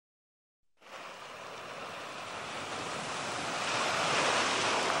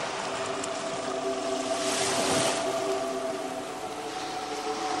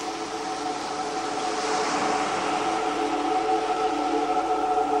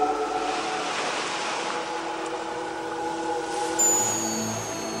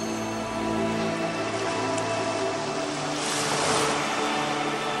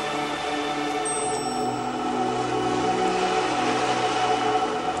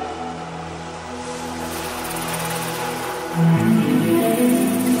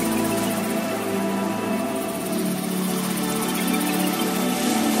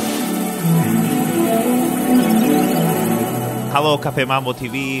Hello, Cafe Mambo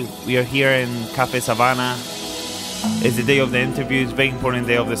TV. We are here in Cafe Savannah. It's the day of the interviews, very important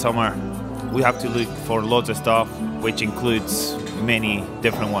day of the summer. We have to look for loads of stuff, which includes many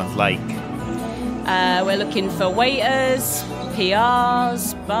different ones like... we're looking for waiters,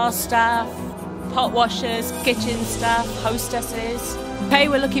 PRs, bar staff, pot washers, kitchen staff, hostesses. Okay,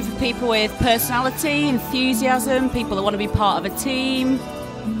 we're looking for people with personality, enthusiasm, people that want to be part of a team.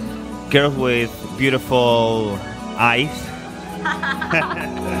 Girls with beautiful eyes.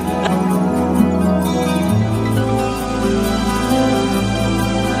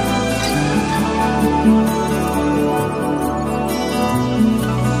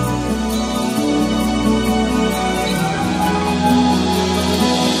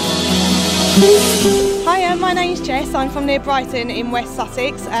 Hi, my name's Jess. I'm from near Brighton in West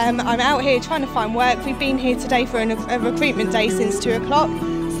Sussex. I'm out here trying to find work. We've been here today for a recruitment day since 2 o'clock.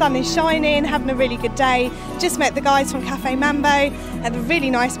 Sun is shining, having a really good day. Just met the guys from Cafe Mambo, and they're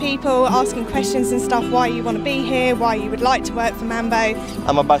really nice people, asking questions and stuff, why you want to be here, why you would like to work for Mambo.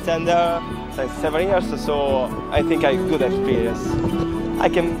 I'm a bartender since 7 years, so I think I have good experience. I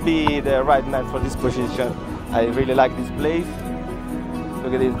can be the right man for this position. I really like this place.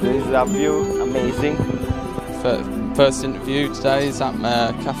 Look at this, this is a view, amazing. First interview today is at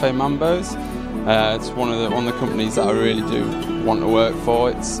Cafe Mambo's. It's one of the companies that I really do want to work for.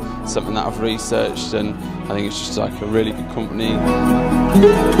 It's something that I've researched, and I think it's just like a really good company.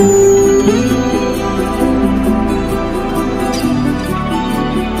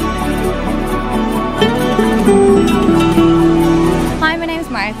 Hi, my name's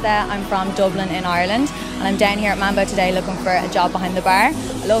Martha. I'm from Dublin in Ireland, and I'm down here at Mambo today looking for a job behind the bar.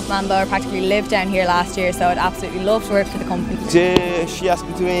 I love Mambo. I practically lived down here last year, so I'd absolutely love to work for the company. She asked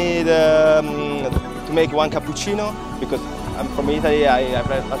me to make one cappuccino because I'm from Italy. I have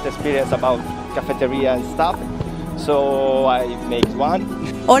a lot of experience about cafeteria and stuff, so I make one.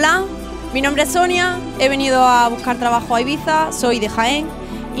 Hola, mi nombre es Sonia. He venido a buscar trabajo a Ibiza. Soy de Jaén.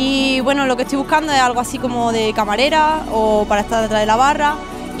 Y bueno, lo que estoy buscando es algo así como de camarera o para estar detrás de la barra.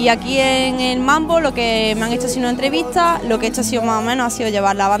 Y aquí en el Mambo lo que me han hecho ha sido una entrevista, lo que he hecho ha sido más o menos ha sido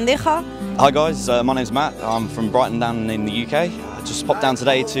llevar la bandeja. Hi guys, my name's Matt. I'm from Brighton down in the UK. I just popped down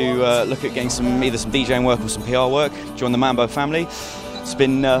today to look at getting either some DJing work or some PR work. Join the Mambo family. It's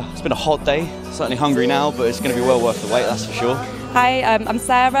been a hot day. Certainly hungry now, but it's going to be well worth the wait, that's for sure. Hi, I'm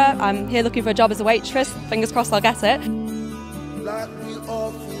Sarah. I'm here looking for a job as a waitress. Fingers crossed I'll get it.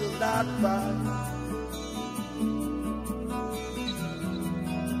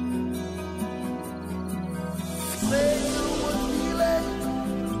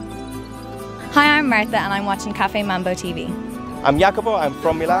 Hi, I'm Martha, and I'm watching Cafe Mambo TV. I'm Jacopo, I'm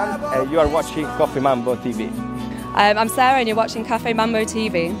from Milan, and you are watching Cafe Mambo TV. I'm Sarah, and you're watching Cafe Mambo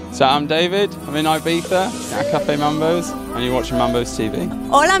TV. So I'm David. I'm in Ibiza at Cafe Mambo's, and you're watching Mambo's TV.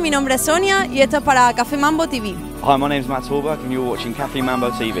 Hola, mi nombre es Sonia y esto es para Cafe Mambo TV. Hi, my name's Matt Hallberg and you're watching Cafe Mambo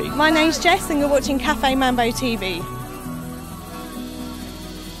TV. My name's Jess and you're watching Cafe Mambo TV.